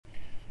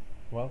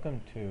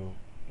Welcome to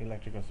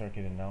Electrical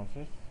Circuit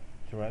Analysis.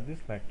 Throughout this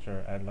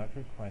lecture, I'd like to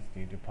request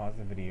you to pause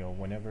the video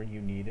whenever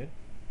you need it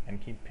and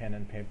keep pen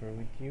and paper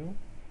with you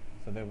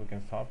so that we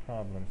can solve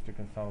problems to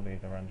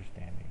consolidate our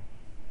understanding.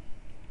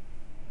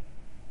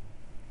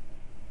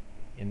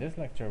 In this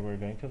lecture, we're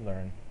going to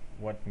learn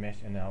what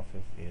mesh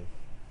analysis is.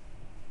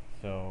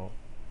 So,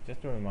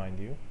 just to remind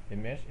you, a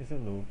mesh is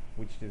a loop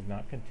which does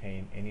not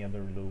contain any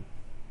other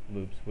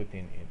loops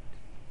within it.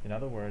 In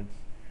other words,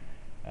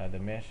 the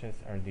meshes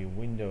are the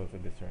windows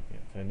of the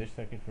circuit. So in this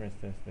circuit, for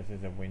instance, this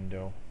is a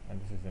window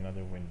and this is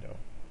another window.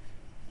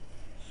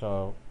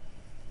 So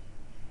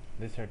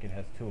this circuit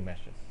has two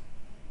meshes.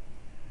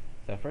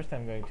 So first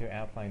I'm going to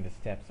outline the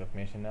steps of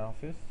mesh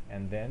analysis,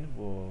 and then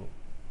we'll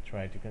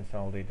try to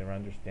consolidate our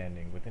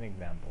understanding with an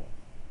example.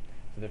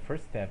 So the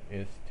first step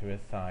is to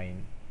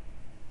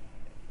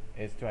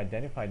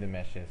identify the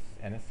meshes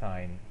and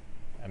assign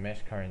a mesh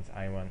currents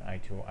I1,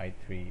 I2,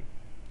 I3,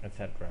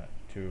 etc.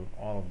 to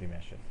all of the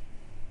meshes.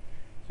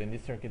 So in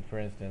this circuit, for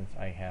instance,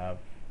 I have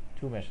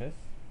two meshes.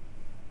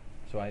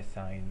 So I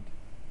assigned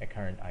a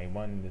current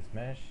I1 in this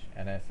mesh,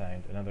 and I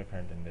assigned another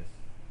current in this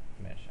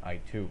mesh,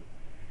 I2.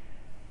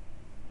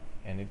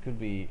 And it could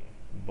be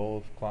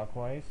both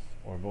clockwise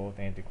or both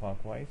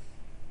anti-clockwise,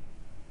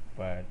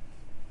 but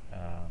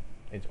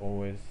it's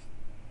always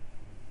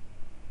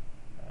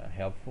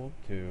helpful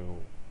to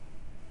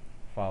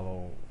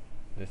follow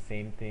the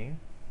same thing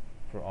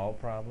for all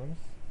problems.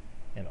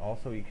 And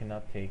also you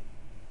cannot take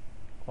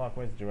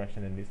clockwise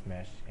direction in this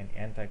mesh and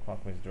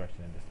anti-clockwise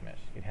direction in this mesh.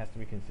 It has to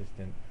be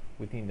consistent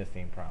within the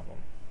same problem.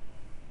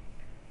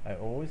 I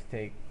always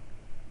take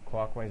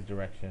clockwise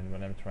direction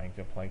when I'm trying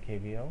to apply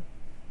KVL,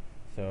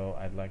 so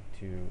I'd like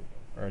to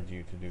urge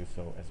you to do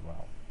so as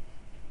well.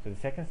 So the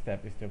second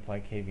step is to apply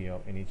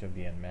KVL in each of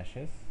the n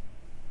meshes.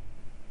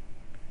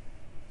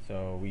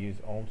 So we use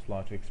Ohm's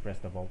law to express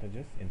the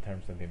voltages in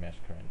terms of the mesh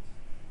currents.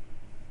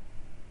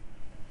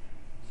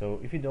 So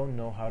if you don't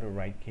know how to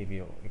write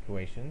KVL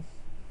equations,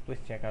 please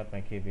check out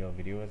my KVL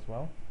video as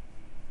well,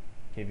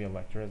 KVL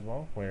lecture as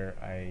well, where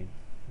I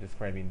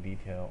describe in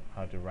detail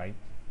how to write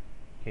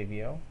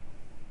KVL.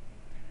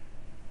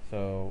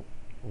 So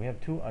we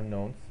have two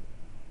unknowns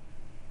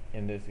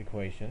in this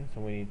equation, so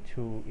we need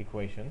two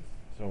equations.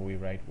 So we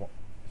write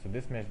so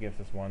this mesh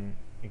gives us one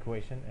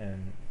equation,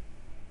 and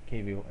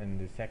KVL in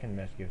the second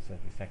mesh gives us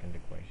the second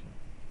equation.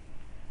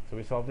 So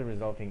we solve the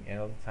resulting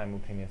L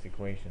simultaneous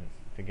equations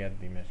to get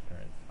the mesh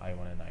currents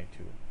I1 and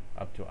I2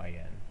 up to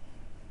IN.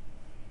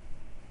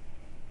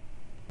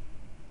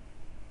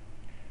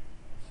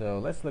 So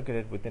let's look at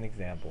it with an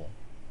example.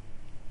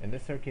 In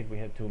this circuit we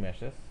have two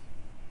meshes,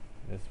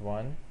 this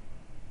one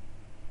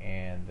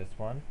and this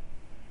one.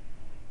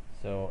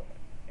 So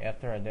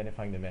after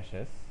identifying the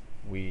meshes,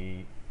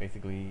 we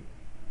basically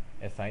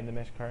assign the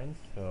mesh currents.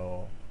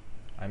 So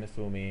I'm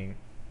assuming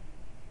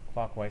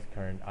clockwise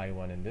current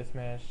I1 in this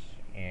mesh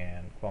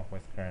and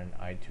clockwise current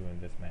I2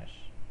 in this mesh.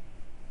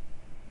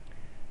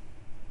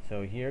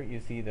 So here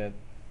you see that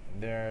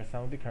there are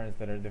some of the currents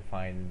that are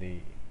defined in the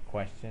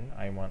question,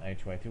 I1,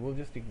 I2, I3. We'll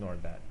just ignore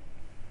that.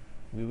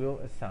 We will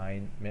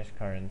assign mesh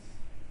currents,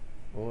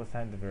 we'll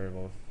assign the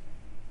variables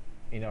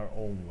in our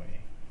own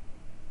way.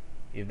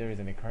 If there is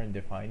any current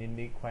defined in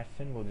the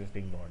question, we'll just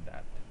ignore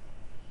that.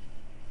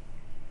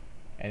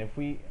 And if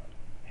we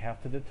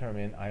have to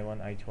determine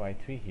I1, I2,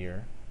 I3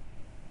 here,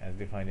 as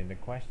defined in the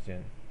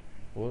question,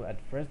 we'll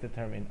at first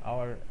determine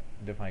our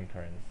defined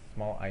currents,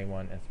 small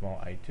I1 and small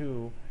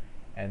I2,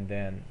 and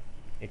then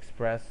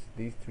express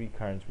these three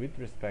currents with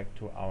respect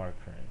to our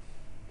currents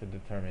to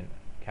determine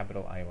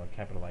capital I1,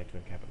 capital I2,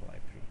 and capital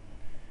I3.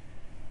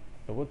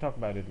 So we'll talk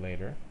about it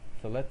later.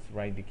 So let's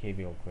write the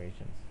KVL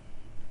equations.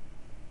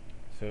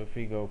 So if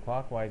we go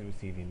clockwise, we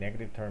see the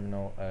negative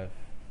terminal of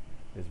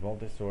this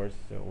voltage source,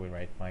 so we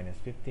write minus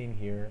 15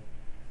 here.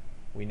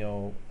 We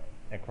know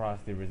across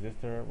the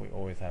resistor we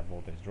always have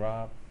voltage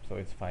drop, so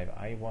it's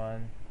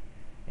 5I1.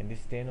 In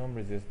this 10 ohm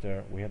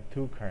resistor we have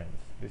two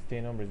currents. This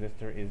 10 ohm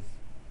resistor is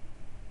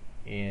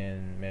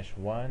in mesh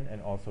 1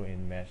 and also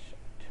in mesh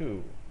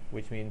 2,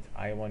 which means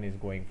I1 is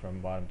going from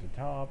bottom to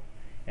top,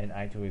 and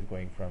I2 is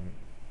going from,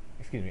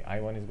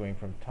 I1 is going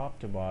from top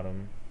to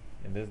bottom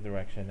in this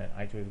direction, and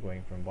I2 is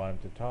going from bottom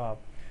to top.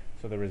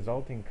 So the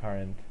resulting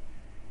current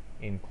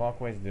in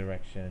clockwise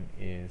direction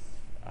is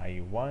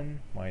I1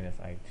 minus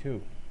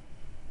I2.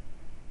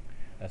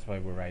 That's why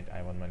we write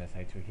I1 minus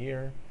I2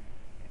 here.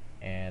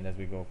 And as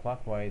we go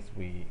clockwise,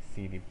 we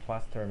see the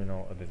plus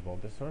terminal of this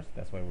voltage source.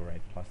 That's why we write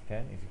plus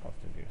 10 is equals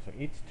to 0. So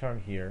each term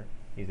here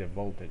is a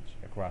voltage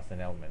across an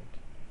element.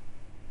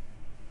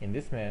 In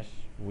this mesh,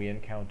 we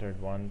encountered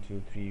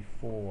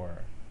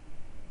 4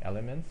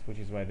 elements, which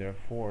is why there are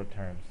 4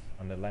 terms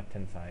on the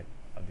left-hand side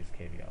of this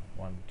KVL.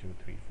 1, 2,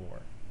 3, 4,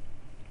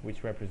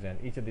 which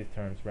represent, each of these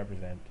terms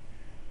represent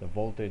the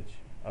voltage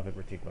of a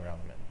particular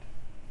element.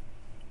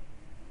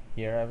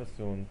 Here I've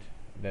assumed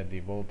that the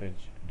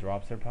voltage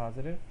drops are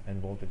positive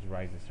and voltage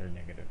rises are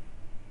negative.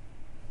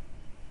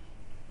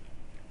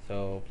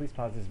 So please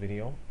pause this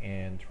video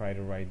and try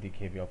to write the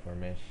KVL for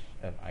mesh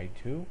of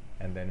I2,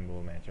 and then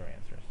we'll match our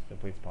answers. So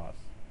please pause.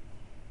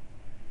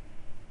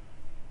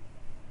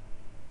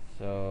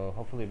 So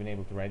hopefully you've been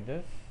able to write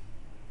this.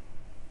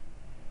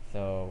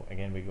 So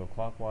again, we go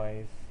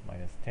clockwise,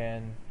 minus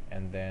 10,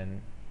 and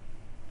then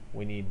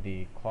we need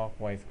the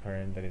clockwise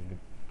current, that is the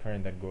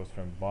current that goes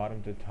from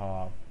bottom to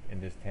top in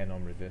this 10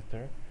 ohm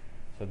resistor.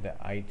 So the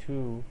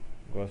I2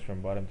 goes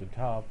from bottom to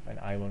top, and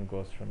I1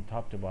 goes from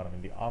top to bottom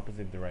in the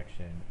opposite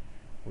direction,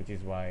 which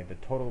is why the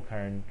total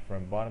current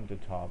from bottom to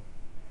top,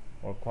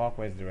 or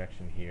clockwise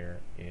direction here,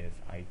 is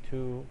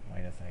I2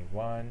 minus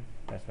I1.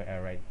 That's why I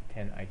write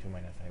 10 I2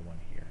 minus I1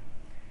 here.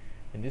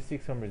 In this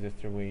 6 ohm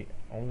resistor,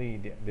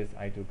 this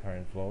I2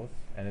 current flows,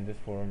 and in this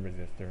 4 ohm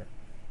resistor,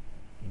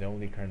 the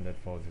only current that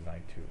flows is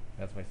I2.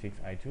 That's why 6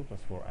 I2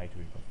 plus 4 I2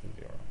 equals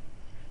to 0.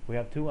 We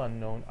have two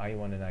unknown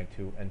I1 and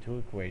I2 and two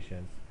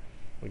equations.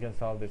 We can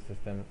solve this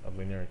system of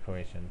linear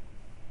equations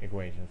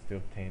to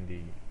obtain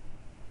the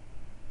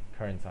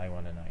currents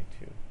I1 and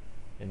I2.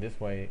 In this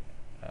way,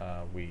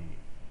 we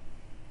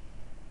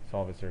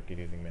solve a circuit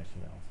using mesh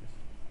analysis.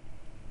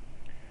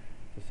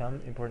 So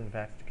some important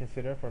facts to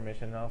consider for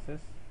mesh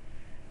analysis.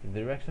 The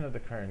direction of the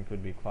current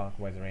could be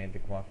clockwise or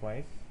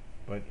anti-clockwise,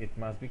 but it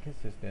must be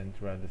consistent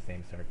throughout the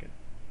same circuit.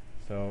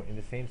 So in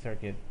the same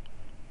circuit,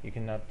 you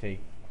cannot take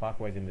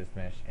clockwise in this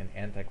mesh and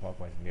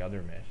anti-clockwise in the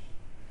other mesh.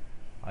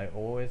 I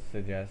always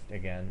suggest,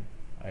 again,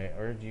 I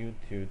urge you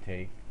to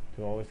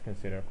always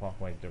consider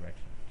clockwise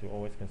direction.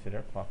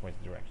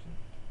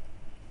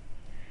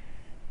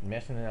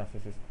 Mesh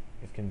analysis is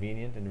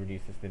convenient and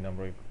reduces the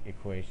number of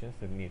equations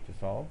that we need to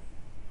solve.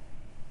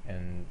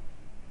 And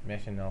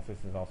mesh analysis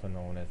is also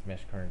known as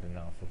mesh current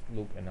analysis,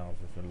 loop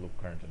analysis, or loop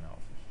current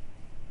analysis.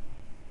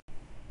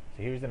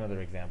 So here's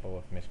another example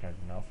of mesh current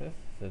analysis.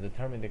 So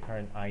determine the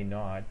current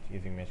I0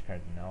 using mesh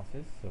current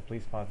analysis. So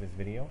please pause this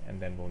video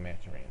and then we'll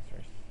match our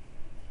answers.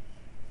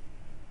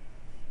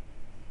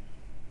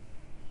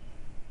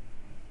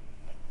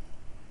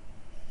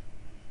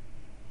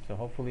 So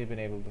hopefully you've been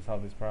able to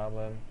solve this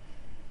problem.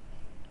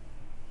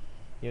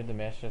 Here the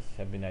meshes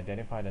have been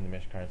identified and the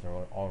mesh currents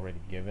are already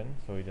given,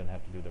 so we don't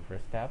have to do the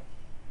first step.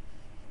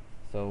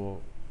 So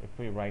if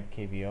we write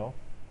KVL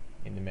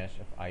in the mesh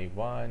of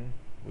I1,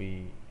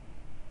 we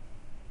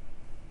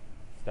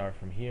start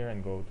from here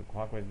and go to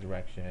clockwise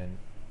direction.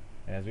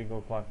 And as we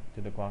go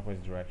to the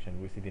clockwise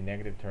direction, we see the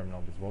negative terminal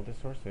of this voltage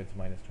source, so it's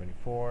minus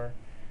 24.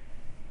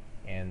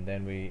 And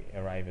then we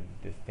arrive at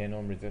this 10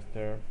 ohm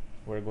resistor.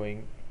 We're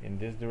going in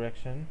this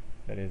direction,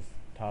 that is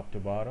top to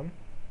bottom.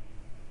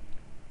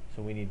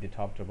 So we need the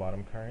top to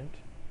bottom current.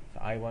 So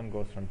I1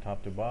 goes from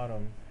top to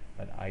bottom,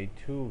 but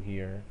I2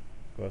 here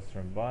goes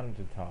from bottom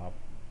to top.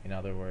 In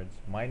other words,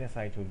 minus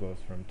I2 goes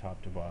from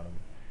top to bottom.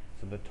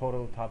 So the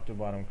total top to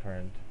bottom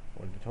current,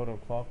 or the total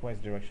clockwise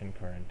direction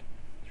current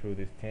through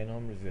this 10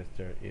 ohm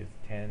resistor is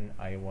 10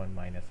 I1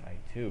 minus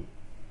I2.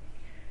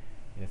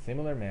 In a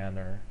similar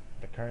manner,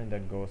 the current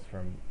that goes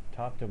from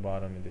top to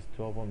bottom in this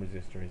 12 ohm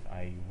resistor is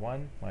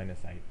I1 minus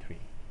I3.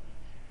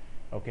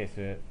 Okay,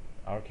 so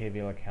our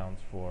KVL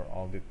accounts for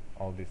all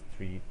these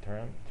three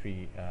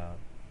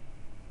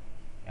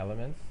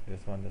elements, this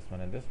one,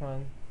 and this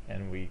one,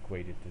 and we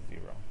equate it to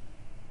 0.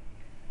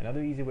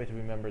 Another easy way to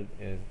remember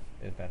is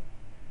that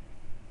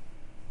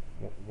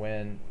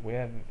when we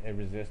have a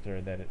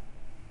resistor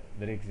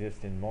that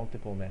exists in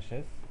multiple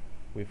meshes,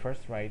 we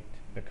first write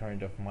the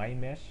current of my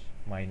mesh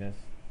minus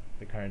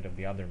the current of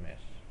the other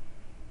mesh.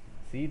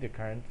 See, the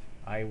current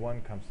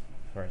I1 comes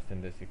first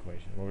in this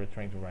equation, where we're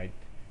trying to write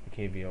the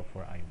KVL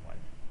for I1.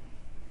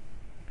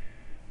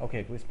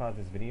 Okay, please pause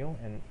this video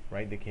and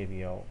write the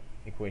KVL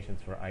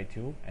equations for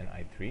I2 and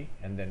I3,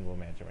 and then we'll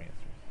match our answers.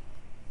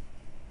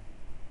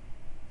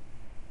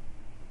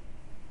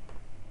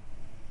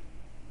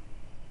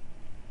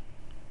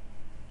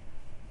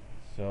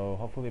 So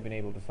hopefully you've been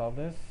able to solve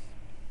this.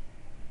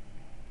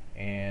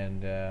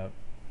 And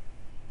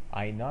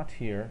I0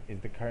 here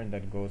is the current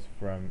that goes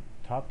from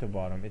top to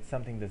bottom. It's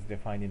something that's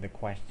defined in the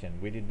question.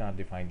 We did not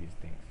define these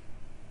things.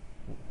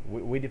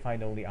 We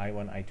defined only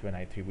I1, I2, and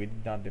I3. We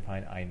did not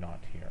define I0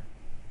 here,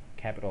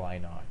 capital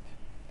I0.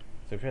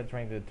 So if you're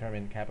trying to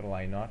determine capital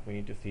I0, we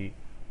need to see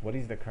what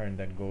is the current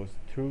that goes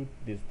through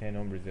this 10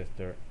 ohm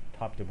resistor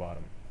top to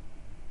bottom.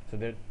 So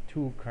there are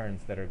two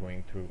currents that are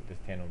going through this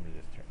 10 ohm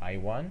resistor.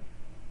 I1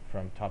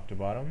 from top to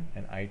bottom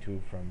and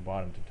I2 from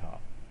bottom to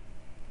top.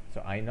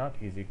 So I0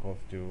 is equals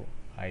to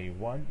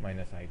I1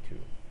 minus I2.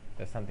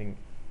 That's something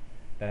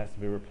that has to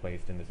be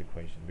replaced in this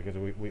equation because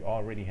we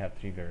already have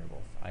three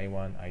variables,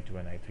 I1, I2,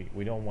 and I3.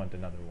 We don't want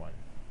another one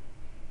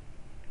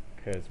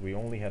because we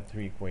only have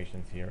three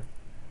equations here.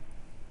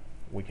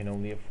 We can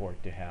only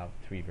afford to have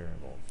three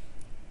variables.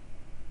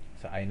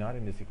 So I0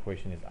 in this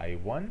equation is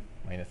I1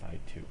 minus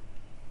I2.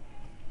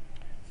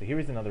 So here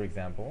is another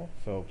example.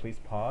 So please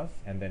pause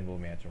and then we'll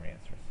match our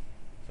answers.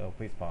 So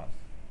please pause.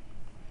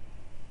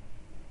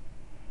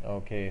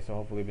 Okay, so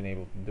hopefully you've been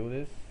able to do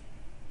this.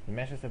 The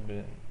meshes have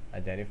been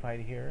identified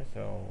here,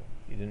 so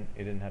you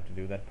didn't have to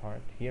do that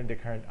part. Here the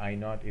current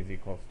I0 is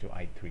equals to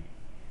I3.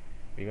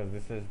 because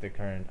this is the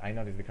current.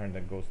 I0 is the current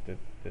that goes to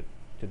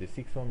the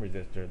 6 ohm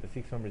resistor. The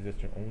 6 ohm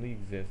resistor only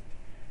exists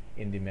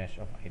in the mesh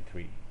of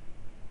I3.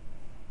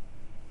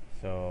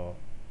 So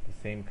the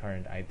same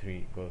current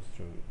I3 flows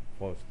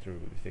through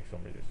the 6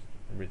 ohm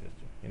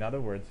resistor. In other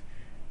words,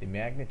 the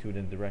magnitude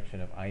and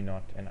direction of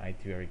I0 and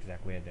I3 are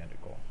exactly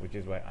identical, which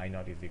is why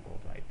I0 is equal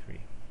to I3.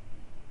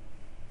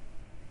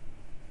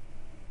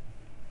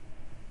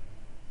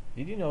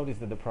 Did you notice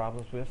that the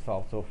problems we have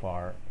solved so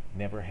far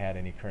never had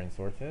any current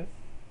sources?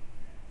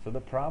 So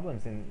the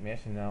problems in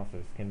mesh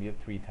analysis can be of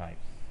three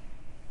types.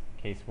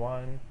 Case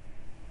 1,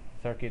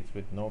 circuits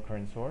with no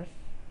current source.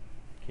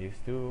 Case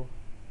 2,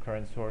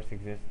 current source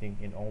existing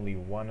in only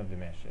one of the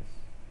meshes,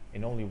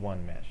 in only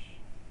one mesh.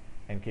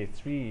 And case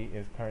 3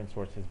 is current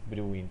sources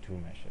between two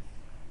meshes,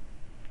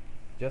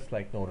 just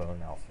like nodal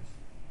analysis.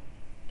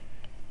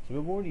 So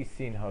we've already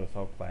seen how to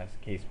solve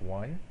case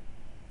 1.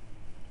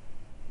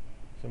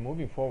 So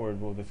moving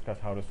forward, we'll discuss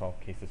how to solve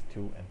cases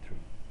 2 and 3.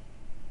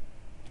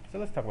 So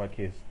let's talk about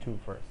case 2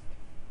 first.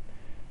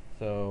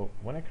 So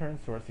when a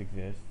current source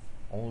exists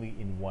only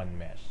in one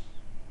mesh,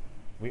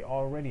 we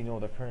already know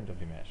the current of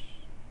the mesh.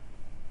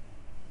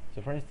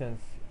 So for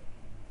instance,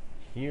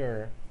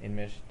 here in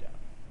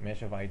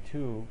mesh of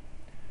I2,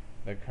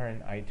 the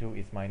current I2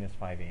 is minus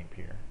 5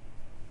 ampere.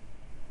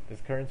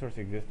 This current source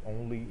exists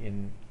only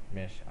in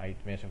mesh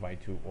of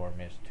I2 or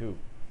mesh 2.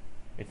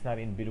 It's not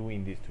in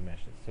between these two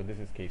meshes. So this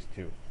is case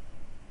 2.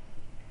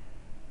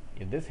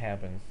 If this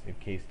happens, if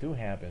case 2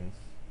 happens,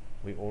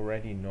 we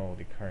already know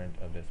the current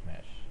of this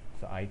mesh.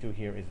 So I2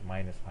 here is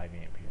minus 5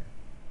 ampere.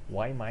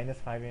 Why minus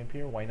 5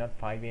 ampere? Why not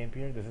 5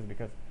 ampere? This is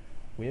because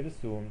we have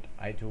assumed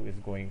I2 is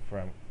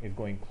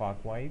going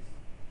clockwise.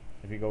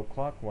 If we go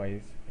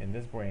clockwise in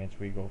this branch,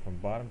 we go from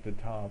bottom to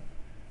top,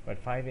 but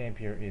 5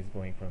 ampere is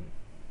going from,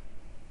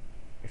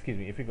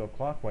 if we go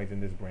clockwise in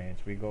this branch,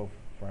 we go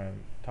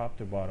from top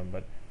to bottom,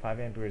 but 5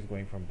 ampere is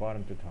going from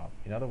bottom to top.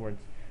 In other words,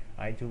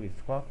 I2 is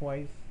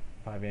clockwise,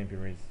 5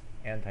 ampere is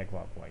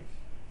anti-clockwise.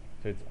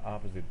 So it's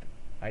opposite.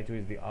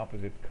 I2 is the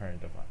opposite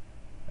current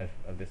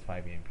of this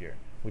 5 ampere,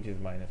 which is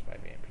minus 5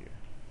 ampere.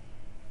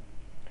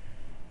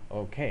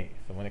 Okay,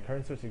 so when a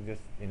current source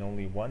exists in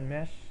only one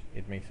mesh,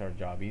 it makes our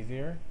job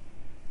easier.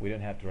 We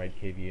don't have to write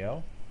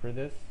KVL for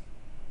this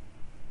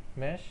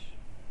mesh.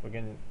 We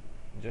can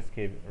just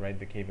write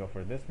the KVL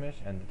for this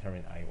mesh and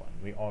determine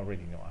I1. We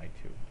already know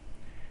I2.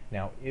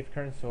 Now, if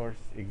current source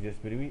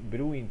exists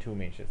between two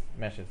meshes,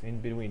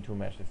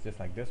 just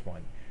like this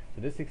one,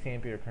 so this 6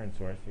 ampere current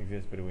source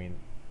exists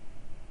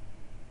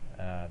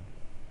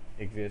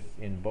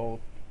in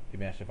both the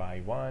mesh of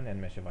I1 and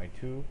mesh of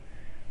I2,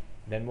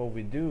 then what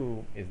we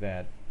do is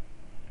that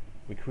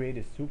we create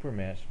a super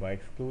mesh by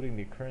excluding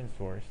the current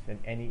source and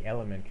any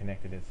element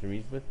connected in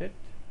series with it.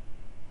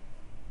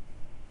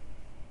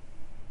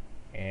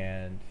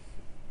 And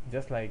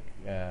just like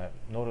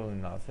nodal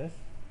analysis,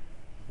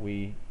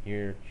 we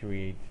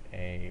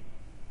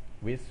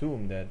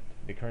assume that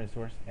the current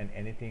source and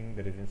anything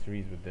that is in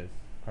series with this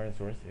current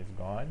source is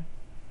gone,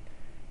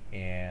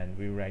 and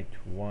we write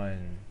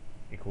one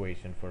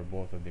equation for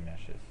both of the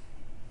meshes,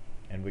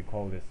 and we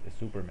call this a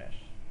super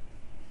mesh.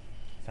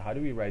 So how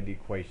do we write the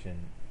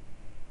equation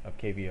of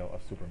KVL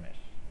of super mesh?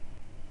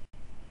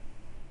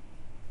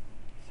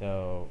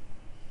 So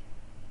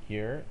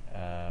here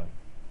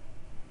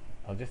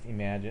I'll just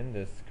imagine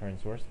this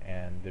current source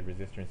and the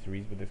resistor in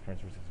series with this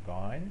current source is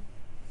gone.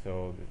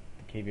 So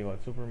the KVL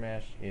at super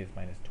mesh is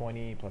minus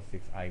 20 plus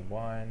 6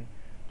 I1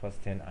 plus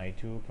 10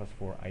 I2 plus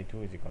 4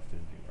 I2 is equals to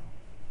 0.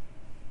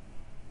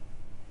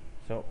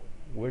 So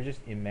we're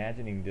just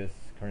imagining this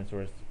current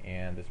source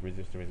and this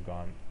resistor is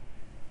gone.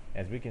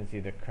 As we can see,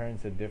 the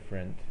currents are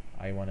different,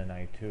 I1 and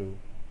I2,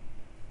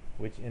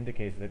 which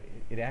indicates that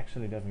it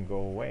actually doesn't go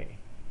away.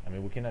 I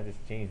mean, we cannot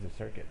just change the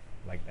circuit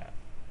like that.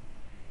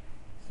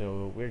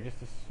 So we're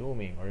just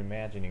assuming or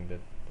imagining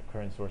that the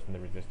current source and the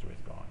resistor is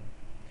gone.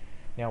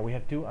 Now we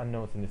have two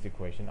unknowns in this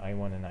equation,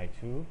 I1 and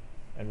I2,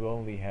 and we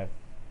only have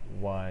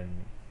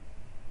one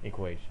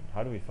equation.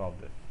 How do we solve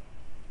this?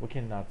 We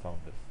cannot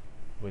solve this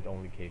with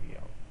only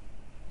KVL.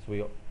 So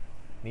we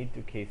need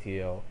to take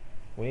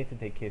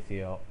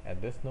KCL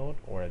at this node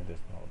or at this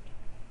node.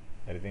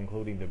 That is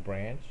including the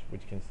branch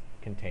which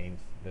contains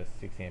the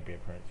 6 ampere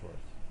current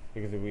source,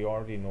 because we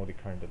already know the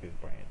current of this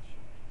branch.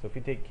 So if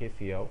we take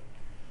KCL,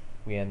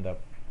 we end up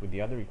with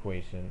the other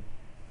equation,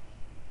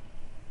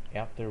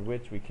 after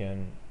which we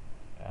can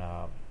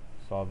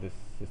solve this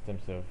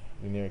systems of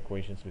linear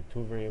equations with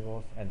two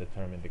variables and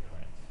determine the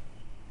currents.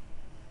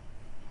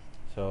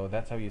 So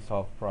that's how you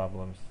solve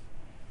problems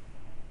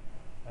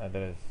that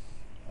is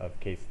of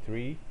case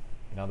 3.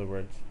 In other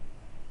words,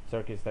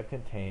 circuits that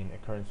contain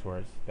a current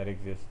source that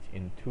exists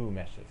in two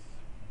meshes.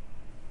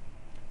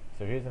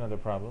 So here's another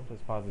problem.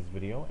 Let's pause this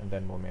video and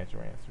then we'll match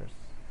our answers.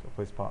 So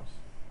please pause.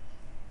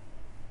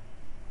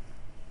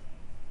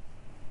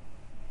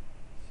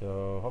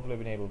 So hopefully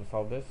we've been able to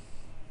solve this.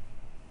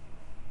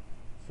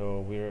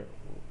 So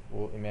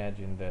we'll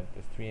imagine that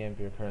this 3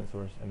 ampere current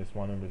source and this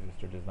 1 ohm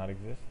resistor does not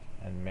exist,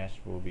 and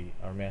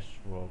our mesh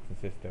will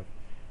consist of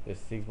this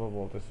 6 volt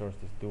voltage source,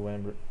 this 2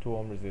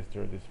 ohm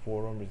resistor, this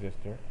 4 ohm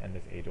resistor, and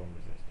this 8 ohm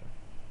resistor.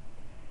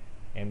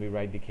 And we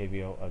write the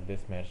KVL of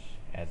this mesh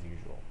as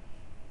usual.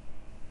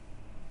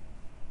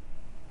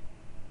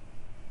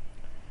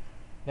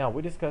 Now,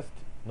 we discussed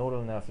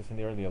nodal analysis in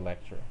the earlier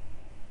lecture.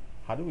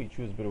 How do we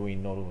choose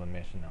between nodal and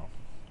mesh analysis?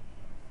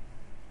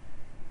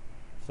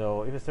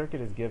 So if a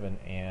circuit is given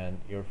and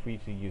you're free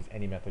to use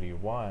any method you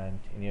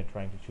want, and you're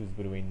trying to choose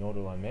between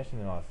nodal and mesh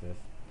analysis,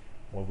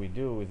 what we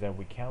do is that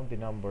we count the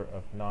number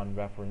of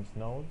non-reference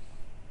nodes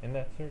in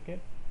that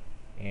circuit,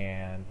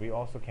 and we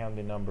also count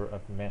the number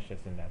of meshes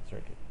in that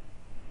circuit.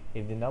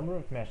 If the number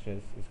of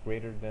meshes is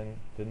greater than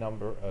the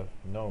number of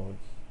nodes,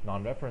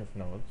 non-reference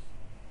nodes,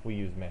 we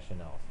use mesh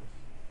analysis.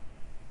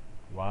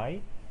 Why?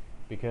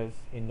 Because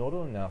in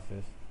nodal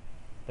analysis,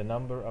 the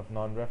number of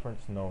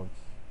non-reference nodes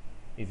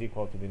is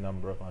equal to the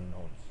number of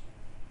unknowns,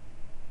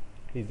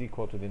 is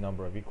equal to the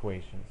number of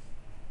equations.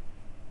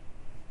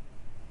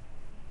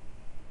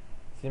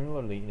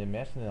 Similarly, in a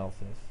mesh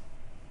analysis,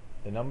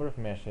 the number of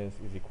meshes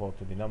is equal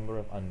to the number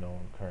of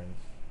unknown currents,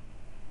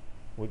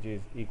 which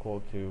is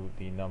equal to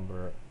the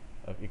number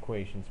of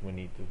equations we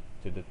need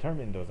to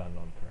determine those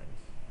unknown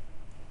currents.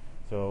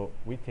 So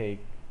we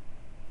take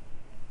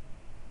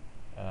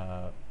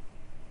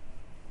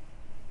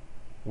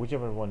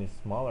whichever one is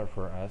smaller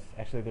for us.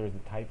 Actually, there is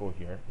a typo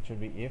here. It should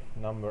be if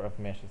number of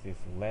meshes is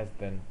less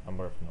than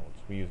number of nodes.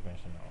 We use mesh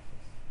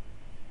analysis.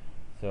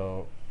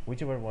 So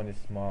whichever one is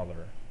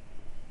smaller,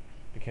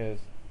 because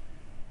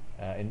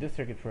in this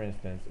circuit, for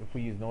instance, if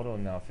we use nodal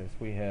analysis,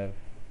 we have,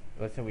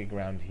 let's say we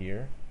ground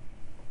here.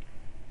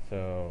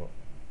 So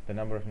the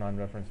number of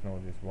non-reference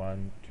nodes is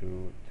 1,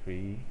 2,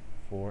 3,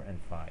 4, and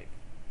 5.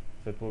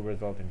 So it will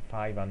result in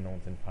 5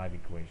 unknowns and 5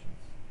 equations.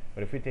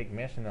 But if we take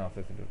mesh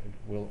analysis, it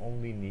will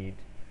only need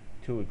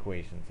 2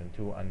 equations and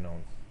 2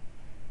 unknowns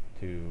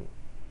to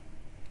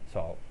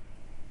solve.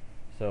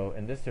 So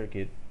in this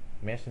circuit,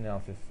 mesh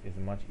analysis is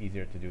much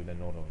easier to do than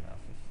nodal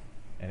analysis,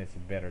 and it's a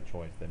better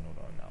choice than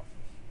nodal analysis.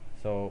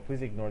 So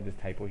please ignore this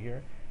typo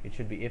here. It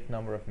should be if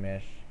number of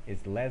mesh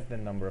is less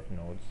than number of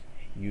nodes,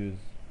 use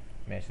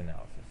mesh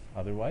analysis.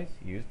 Otherwise,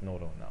 use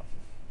nodal analysis.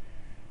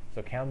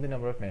 So count the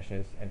number of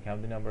meshes and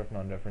count the number of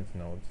non-reference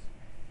nodes,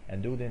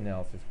 and do the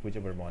analysis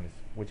whichever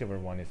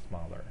one is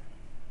smaller.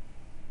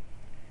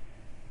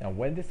 Now,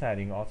 when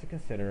deciding, also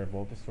consider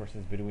voltage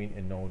sources between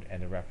a node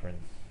and a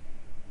reference,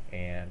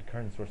 and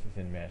current sources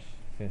in mesh,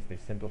 since they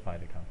simplify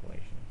the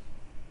calculations.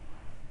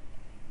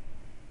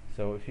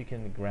 So if you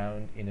can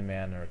ground in a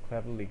manner,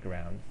 cleverly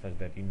ground, such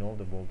that you know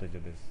the voltage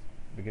of this,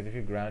 because if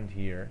you ground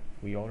here,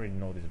 we already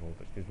know this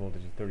voltage. This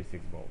voltage is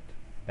 36 volt.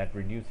 That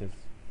reduces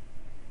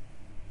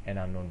an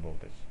unknown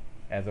voltage,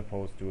 as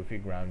opposed to if you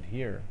ground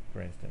here,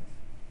 for instance,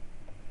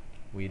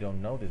 we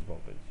don't know this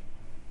voltage.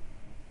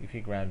 If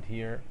you ground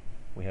here,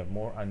 we have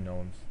more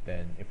unknowns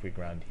than if we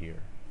ground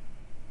here.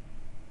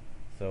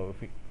 So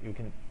if you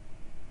can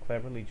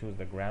cleverly choose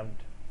the ground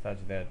such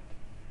that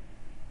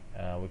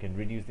we can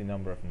reduce the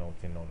number of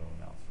nodes in nodal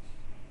analysis.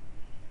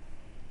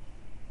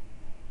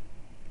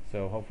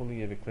 So hopefully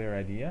you have a clear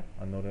idea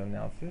on nodal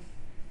analysis.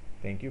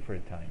 Thank you for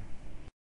your time.